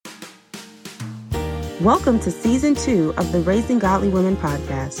Welcome to Season 2 of the Raising Godly Women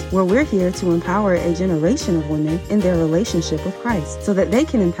podcast, where we're here to empower a generation of women in their relationship with Christ so that they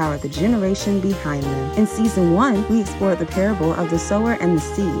can empower the generation behind them. In Season 1, we explored the parable of the sower and the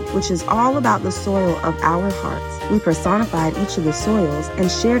seed, which is all about the soil of our hearts. We personified each of the soils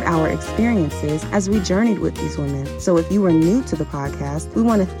and shared our experiences as we journeyed with these women. So if you are new to the podcast, we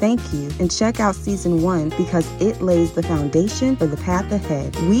want to thank you and check out Season 1 because it lays the foundation for the path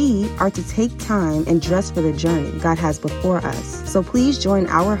ahead. We are to take time and dress for the journey God has before us. So please join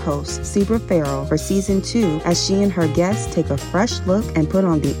our host, Sebra Farrell, for Season 2 as she and her guests take a fresh look and put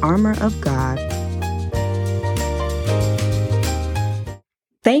on the armor of God.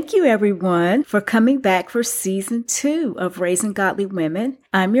 Thank you, everyone, for coming back for Season 2 of Raising Godly Women.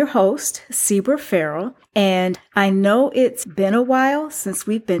 I'm your host, Sebra Farrell, and I know it's been a while since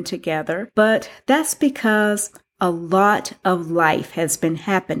we've been together, but that's because a lot of life has been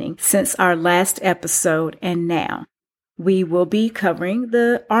happening since our last episode and now. We will be covering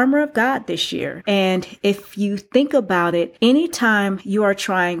the armor of God this year. And if you think about it, anytime you are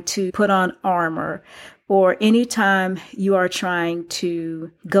trying to put on armor, or anytime you are trying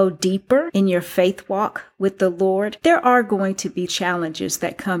to go deeper in your faith walk with the Lord, there are going to be challenges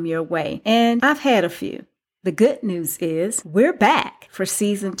that come your way. And I've had a few. The good news is we're back for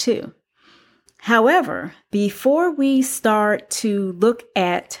Season 2. However, before we start to look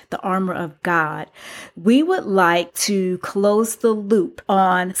at the armor of God, we would like to close the loop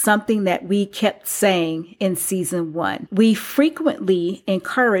on something that we kept saying in Season 1. We frequently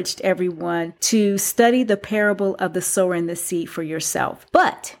encouraged everyone to study the parable of the sower and the seed for yourself,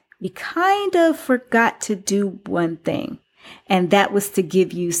 but we kind of forgot to do one thing. And that was to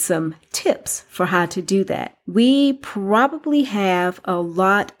give you some tips for how to do that. We probably have a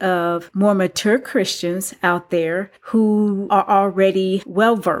lot of more mature Christians out there who are already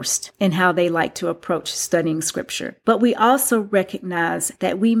well-versed in how they like to approach studying Scripture. But we also recognize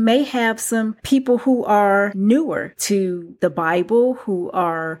that we may have some people who are newer to the Bible, who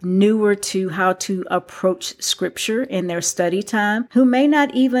are newer to how to approach Scripture in their study time, who may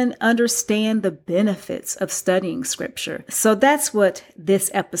not even understand the benefits of studying Scripture. So that's what this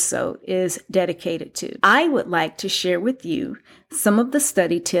episode is dedicated to. I would like to share with you some of the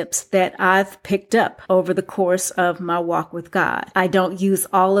study tips that I've picked up over the course of my walk with God. I don't use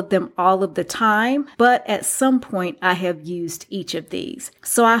all of them all of the time, but at some point I have used each of these.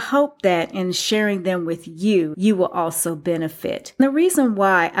 So I hope that in sharing them with you, you will also benefit. The reason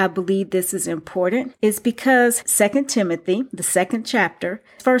why I believe this is important is because 2 Timothy, the 2nd chapter,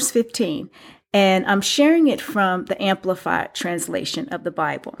 verse 15, and I'm sharing it from the Amplified translation of the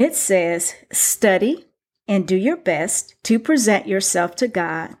Bible. It says, "Study and do your best to present yourself to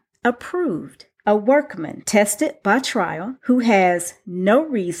God approved, a workman tested by trial who has no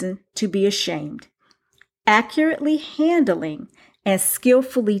reason to be ashamed, accurately handling and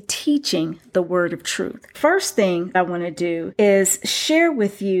skillfully teaching the word of truth." First thing I want to do is share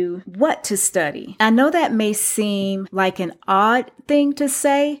with you what to study. I know that may seem like an odd thing to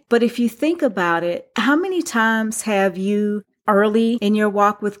say, but if you think about it, how many times have you early in your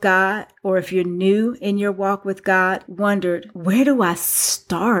walk with God, or if you're new in your walk with God, wondered, where do I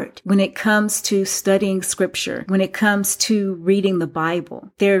start when it comes to studying Scripture, when it comes to reading the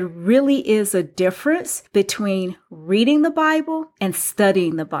Bible? There really is a difference between reading the Bible and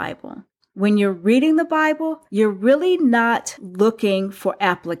studying the Bible. When you're reading the Bible, you're really not looking for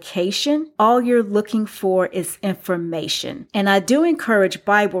application. All you're looking for is information. And I do encourage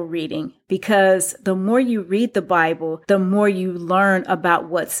Bible reading because the more you read the Bible, the more you learn about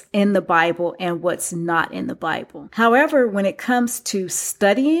what's in the Bible and what's not in the Bible. However, when it comes to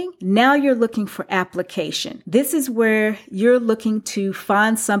studying, now you're looking for application. This is where you're looking to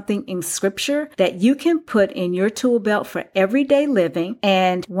find something in Scripture that you can put in your tool belt for everyday living.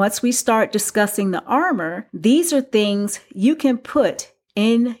 And once we start discussing the armor, these are things you can put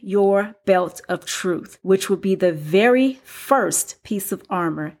in your belt of truth, which will be the very first piece of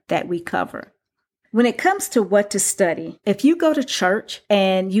armor that we cover. When it comes to what to study, if you go to church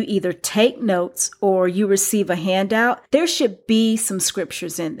and you either take notes or you receive a handout, there should be some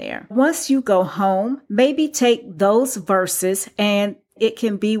scriptures in there. Once you go home, maybe take those verses and it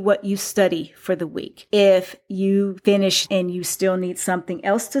can be what you study for the week. If you finish and you still need something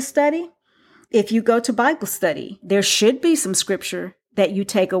else to study, if you go to Bible study, there should be some scripture that you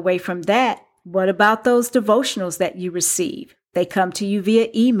take away from that. What about those devotionals that you receive? They come to you via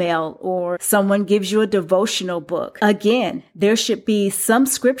email or someone gives you a devotional book. Again, there should be some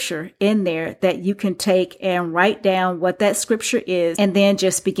scripture in there that you can take and write down what that scripture is and then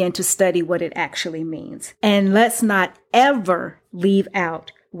just begin to study what it actually means. And let's not ever leave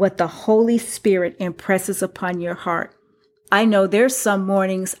out what the Holy Spirit impresses upon your heart. I know there's some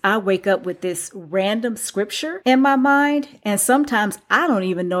mornings I wake up with this random scripture in my mind, and sometimes I don't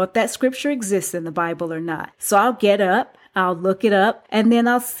even know if that scripture exists in the Bible or not. So I'll get up, I'll look it up, and then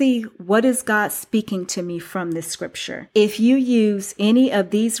I'll see what is God speaking to me from this scripture. If you use any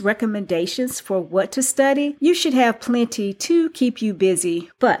of these recommendations for what to study, you should have plenty to keep you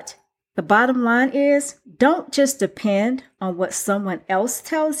busy. But the bottom line is, don't just depend on what someone else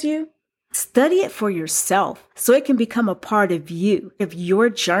tells you. Study it for yourself so it can become a part of you, of your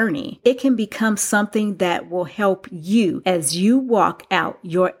journey. It can become something that will help you as you walk out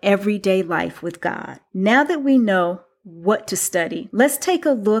your everyday life with God. Now that we know what to study, let's take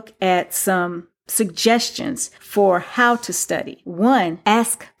a look at some suggestions for how to study. 1,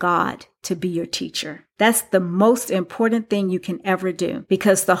 ask God to be your teacher. That's the most important thing you can ever do,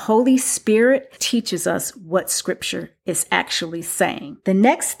 because the Holy Spirit teaches us what Scripture is actually saying. The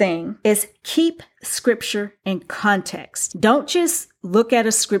next thing is keep Scripture in context. Don't just look at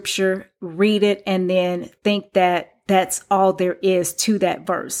a Scripture, read it, and then think that that's all there is to that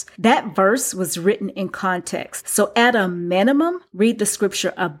verse. That verse was written in context. So at a minimum, read the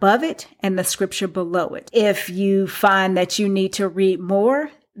scripture above it and the scripture below it. If you find that you need to read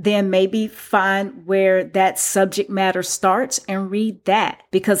more, then maybe find where that subject matter starts and read that.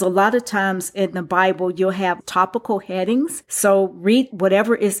 Because a lot of times in the Bible, you'll have topical headings. So read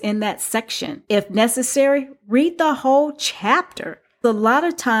whatever is in that section. If necessary, read the whole chapter. A lot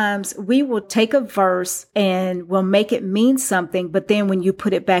of times we will take a verse and we'll make it mean something, but then when you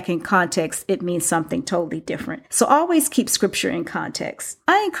put it back in context, it means something totally different. So always keep scripture in context.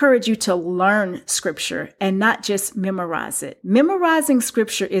 I encourage you to learn scripture and not just memorize it. Memorizing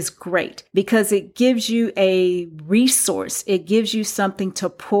scripture is great because it gives you a resource. It gives you something to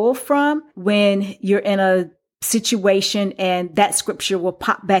pull from when you're in a situation, and that scripture will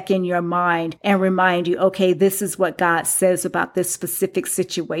pop back in your mind and remind you, okay, this is what God says about this specific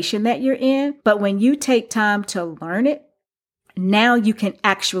situation that you're in. But when you take time to learn it, now you can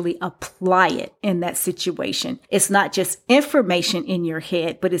actually apply it in that situation. It's not just information in your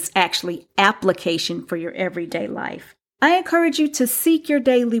head, but it's actually application for your everyday life. I encourage you to seek your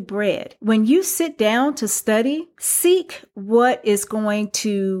daily bread. When you sit down to study, seek what is going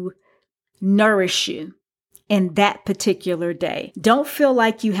to nourish you in that particular day. Don't feel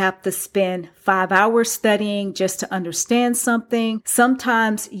like you have to spend 5 hours studying just to understand something.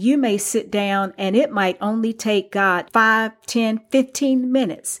 Sometimes you may sit down and it might only take God 5, 10, 15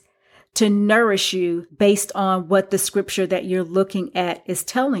 minutes to nourish you based on what the scripture that you're looking at is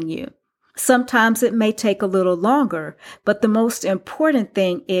telling you. Sometimes it may take a little longer, but the most important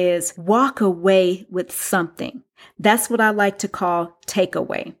thing is walk away with something. That's what I like to call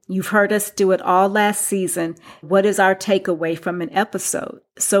takeaway. You've heard us do it all last season. What is our takeaway from an episode?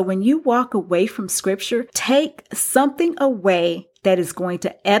 So when you walk away from scripture, take something away that is going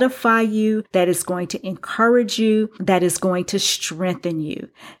to edify you, that is going to encourage you, that is going to strengthen you.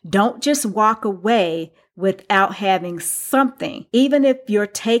 Don't just walk away without having something. Even if your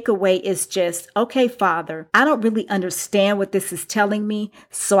takeaway is just, okay, Father, I don't really understand what this is telling me,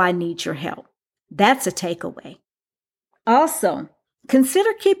 so I need your help. That's a takeaway. Also,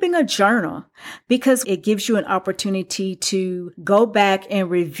 consider keeping a journal because it gives you an opportunity to go back and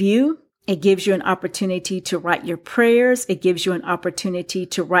review. It gives you an opportunity to write your prayers. It gives you an opportunity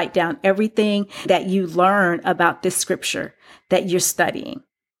to write down everything that you learn about this scripture that you're studying.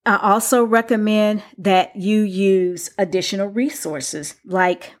 I also recommend that you use additional resources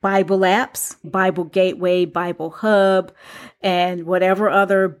like Bible apps, Bible Gateway, Bible Hub, and whatever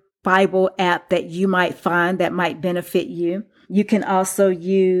other Bible app that you might find that might benefit you. You can also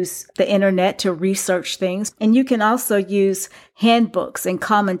use the internet to research things, and you can also use handbooks and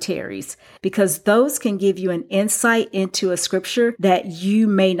commentaries because those can give you an insight into a scripture that you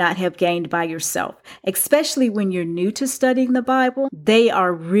may not have gained by yourself. Especially when you're new to studying the Bible, they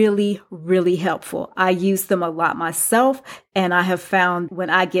are really, really helpful. I use them a lot myself, and I have found when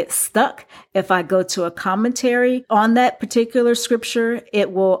I get stuck, if I go to a commentary on that particular scripture,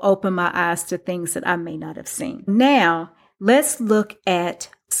 it will open my eyes to things that I may not have seen. Now, let's look at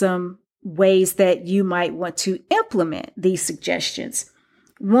some ways that you might want to implement these suggestions.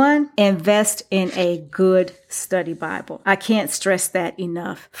 1, invest in a good study Bible. I can't stress that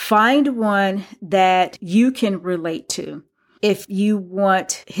enough. Find one that you can relate to. If you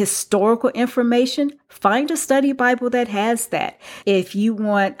want historical information, find a study Bible that has that. If you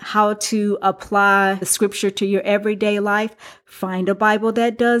want how to apply the scripture to your everyday life, find a Bible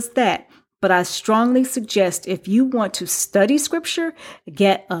that does that. But I strongly suggest if you want to study scripture,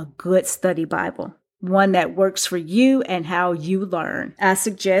 get a good study Bible. one that works for you and how you learn. I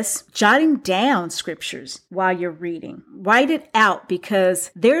suggest jotting down scriptures while you're reading. Write it out,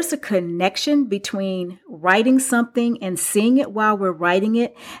 because there's a connection between writing something and seeing it while we're writing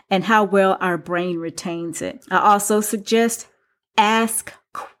it and how well our brain retains it. I also suggest ask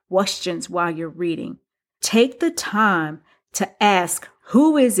questions while you're reading. Take the time to ask,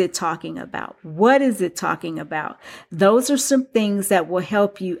 who is it talking about? What is it talking about? Those are some things that will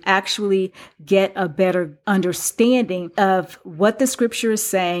help you actually get a better understanding of what the scripture is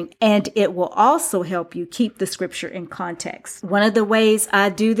saying, and it will also help you keep the scripture in context. One of the ways I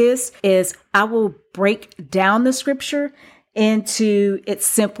do this is I will break down the scripture into its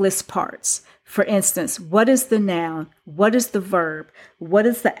simplest parts. For instance, what is the noun? What is the verb? What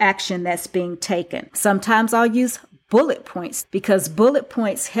is the action that's being taken? Sometimes I'll use bullet points, because bullet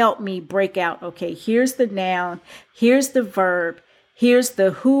points help me break out, okay, here's the noun, here's the verb, here's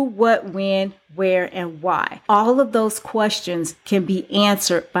the who, what, when, where, and why. All of those questions can be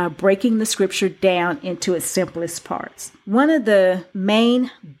answered by breaking the scripture down into its simplest parts. One of the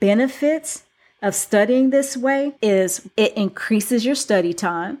main benefits of studying this way is it increases your study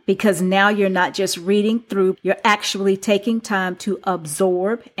time, because now you're not just reading through, you're actually taking time to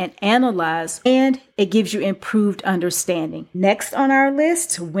absorb and analyze, and it gives you improved understanding. Next on our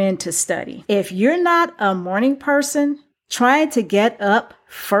list, when to study. If you're not a morning person, trying to get up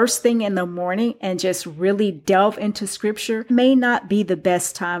first thing in the morning and just really delve into scripture may not be the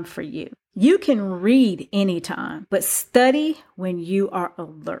best time for you. You can read anytime, but study when you are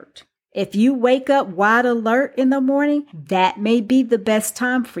alert. If you wake up wide alert in the morning, that may be the best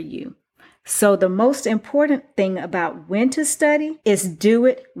time for you. So the most important thing about when to study is do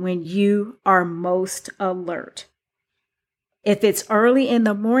it when you are most alert. If it's early in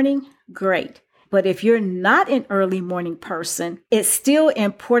the morning, great. But if you're not an early morning person, it's still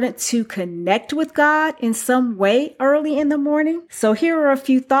important to connect with God in some way early in the morning. So here are a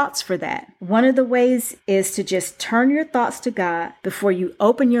few thoughts for that. One of the ways is to just turn your thoughts to God before you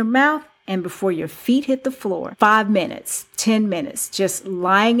open your mouth and before your feet hit the floor. 5 minutes, 10 minutes, just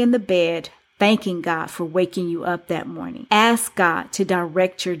lying in the bed, thanking God for waking you up that morning. Ask God to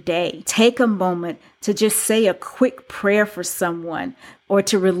direct your day. Take a moment to just say a quick prayer for someone, or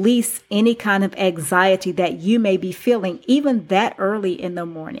to release any kind of anxiety that you may be feeling even that early in the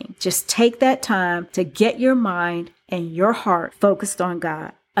morning. Just take that time to get your mind and your heart focused on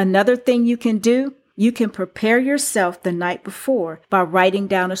God. Another thing you can do, you can prepare yourself the night before by writing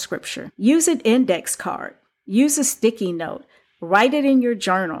down a scripture. Use an index card. Use a sticky note. Write it in your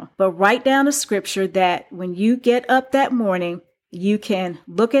journal, but write down a scripture that when you get up that morning, you can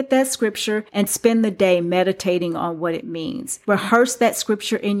look at that scripture and spend the day meditating on what it means. Rehearse that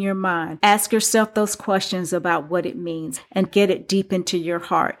scripture in your mind. Ask yourself those questions about what it means and get it deep into your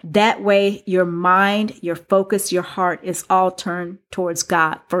heart. That way, your mind, your focus, your heart is all turned towards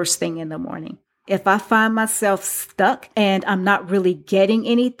God first thing in the morning. If I find myself stuck and I'm not really getting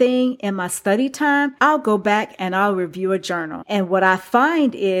anything in my study time, I'll go back and I'll review a journal. And what I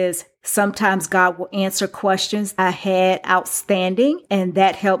find is sometimes God will answer questions I had outstanding, and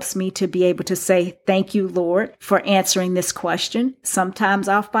that helps me to be able to say, thank you, Lord, for answering this question. Sometimes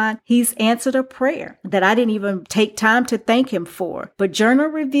I'll find He's answered a prayer that I didn't even take time to thank Him for. But journal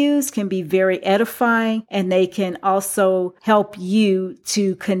reviews can be very edifying, and they can also help you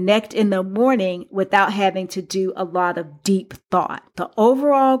to connect in the morning without having to do a lot of deep thought. The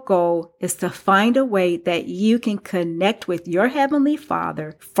overall goal is to find a way that you can connect with your Heavenly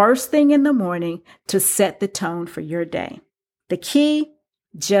Father first thing in the morning to set the tone for your day. The key,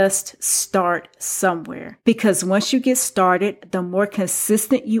 just start somewhere, because once you get started, the more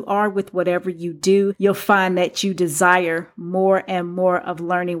consistent you are with whatever you do, you'll find that you desire more and more of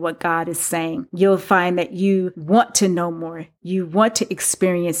learning what God is saying. You'll find that you want to know more. You want to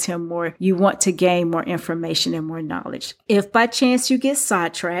experience Him more. You want to gain more information and more knowledge. If by chance you get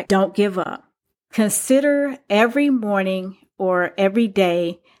sidetracked, don't give up. Consider every morning or every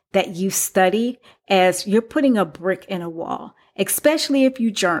day that you study as you're putting a brick in a wall, especially if you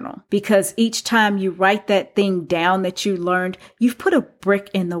journal, because each time you write that thing down that you learned, you've put a brick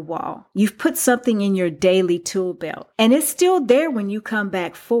in the wall. You've put something in your daily tool belt, and it's still there when you come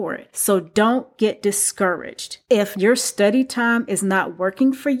back for it. So don't get discouraged. If your study time is not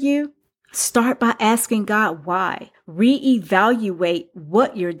working for you, start by asking God why. Reevaluate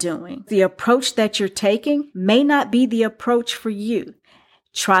what you're doing. The approach that you're taking may not be the approach for you.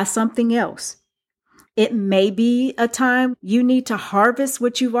 Try something else. It may be a time you need to harvest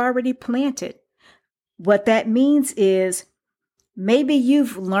what you've already planted. What that means is Maybe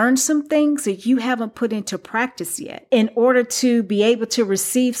you've learned some things that you haven't put into practice yet. In order to be able to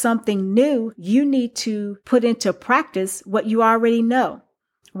receive something new, you need to put into practice what you already know.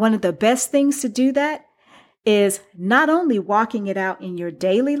 One of the best things to do that is not only walking it out in your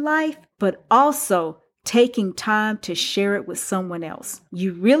daily life, but also taking time to share it with someone else.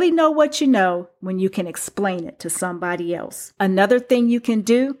 You really know what you know when you can explain it to somebody else. Another thing you can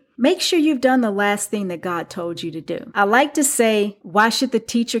do, make sure you've done the last thing that God told you to do. I like to say, why should the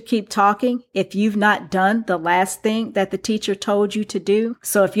teacher keep talking if you've not done the last thing that the teacher told you to do?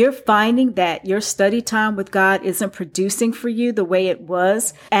 So if you're finding that your study time with God isn't producing for you the way it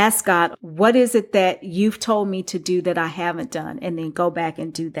was, ask God, what is it that you've told me to do that I haven't done? And then go back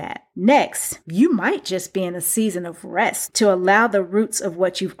and do that. Next, you might just be in a season of rest to allow the roots of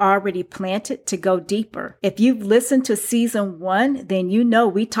what you've already planted to go deeper. If you've listened to season 1, then you know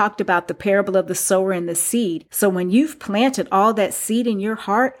we talked about the parable of the sower and the seed. So when you've planted all that seed in your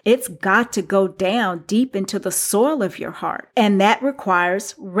heart, it's got to go down deep into the soil of your heart. And that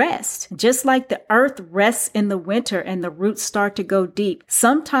requires rest. Just like the earth rests in the winter and the roots start to go deep,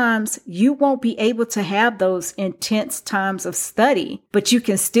 sometimes you won't be able to have those intense times of study, but you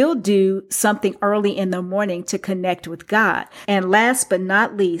can still do something early in the morning to connect with God. And last but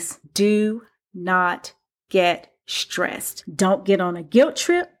not least, do not get stressed. Don't get on a guilt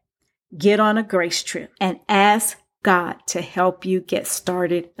trip. Get on a grace trip and ask God to help you get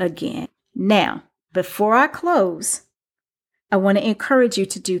started again. Now, before I close, I want to encourage you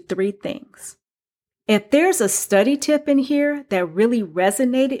to do 3 things. If there's a study tip in here that really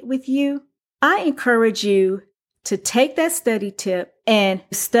resonated with you, I encourage you to take that study tip and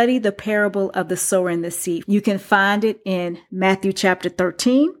study the parable of the sower and the seed. You can find it in Matthew chapter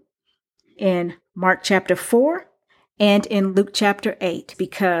 13, in Mark chapter 4, and in Luke chapter 8,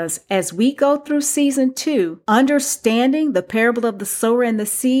 because as we go through season 2, understanding the parable of the sower and the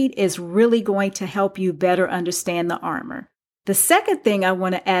seed is really going to help you better understand the armor. The second thing I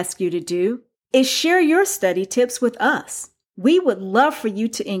want to ask you to do is share your study tips with us. We would love for you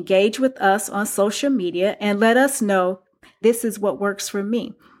to engage with us on social media and let us know this is what works for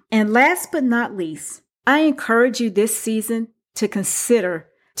me. And last but not least, I encourage you this season to consider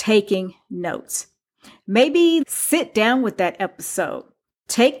taking notes. Maybe sit down with that episode,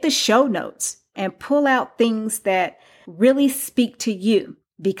 take the show notes, and pull out things that really speak to you,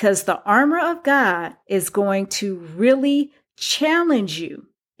 because the armor of God is going to really challenge you.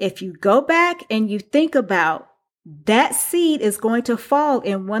 If you go back and you think about that seed is going to fall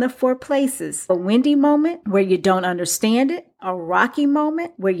in one of 4 places: a windy moment where you don't understand it, a rocky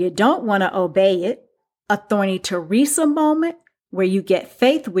moment where you don't want to obey it, a thorny Teresa moment where you get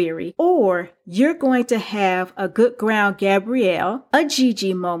faith weary, or you're going to have a good ground Gabrielle, a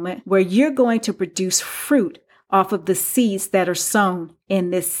Gigi moment where you're going to produce fruit off of the seeds that are sown in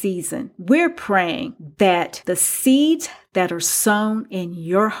this season. We're praying that the seeds that are sown in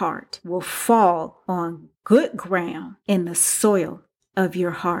your heart will fall on good ground in the soil of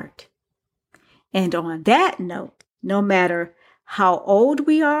your heart. And on that note, no matter how old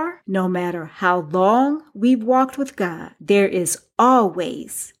we are, no matter how long we've walked with God, there is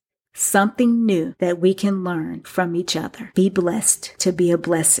always something new that we can learn from each other. Be blessed to be a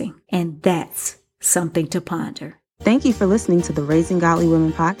blessing, and that's something to ponder. Thank you for listening to the Raising Godly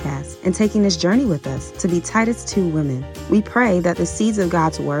Women podcast and taking this journey with us to be Titus 2 women. We pray that the seeds of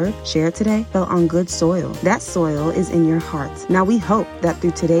God's word shared today fell on good soil. That soil is in your heart. Now we hope that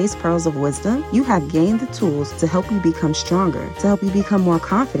through today's pearls of wisdom, you have gained the tools to help you become stronger, to help you become more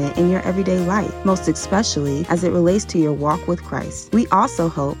confident in your everyday life, most especially as it relates to your walk with Christ. We also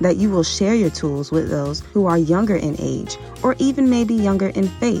hope that you will share your tools with those who are younger in age or even maybe younger in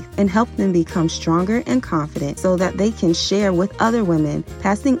faith and help them become stronger and confident so that they can share with other women,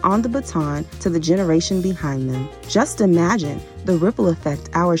 passing on the baton to the generation behind them. Just imagine the ripple effect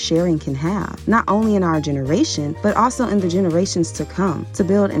our sharing can have, not only in our generation, but also in the generations to come, to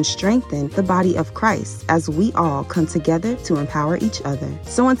build and strengthen the body of Christ as we all come together to empower each other.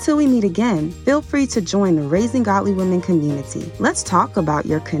 So until we meet again, feel free to join the Raising Godly Women community. Let's talk about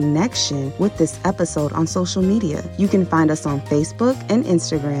your connection with this episode on social media. You can find us on Facebook and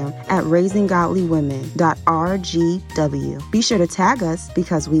Instagram at raisinggodlywomen.rgw. Be sure to tag us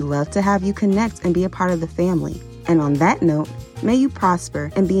because we love to have you connect and be a part of the family. And on that note, may you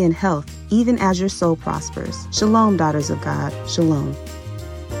prosper and be in health, even as your soul prospers. Shalom, daughters of God. Shalom.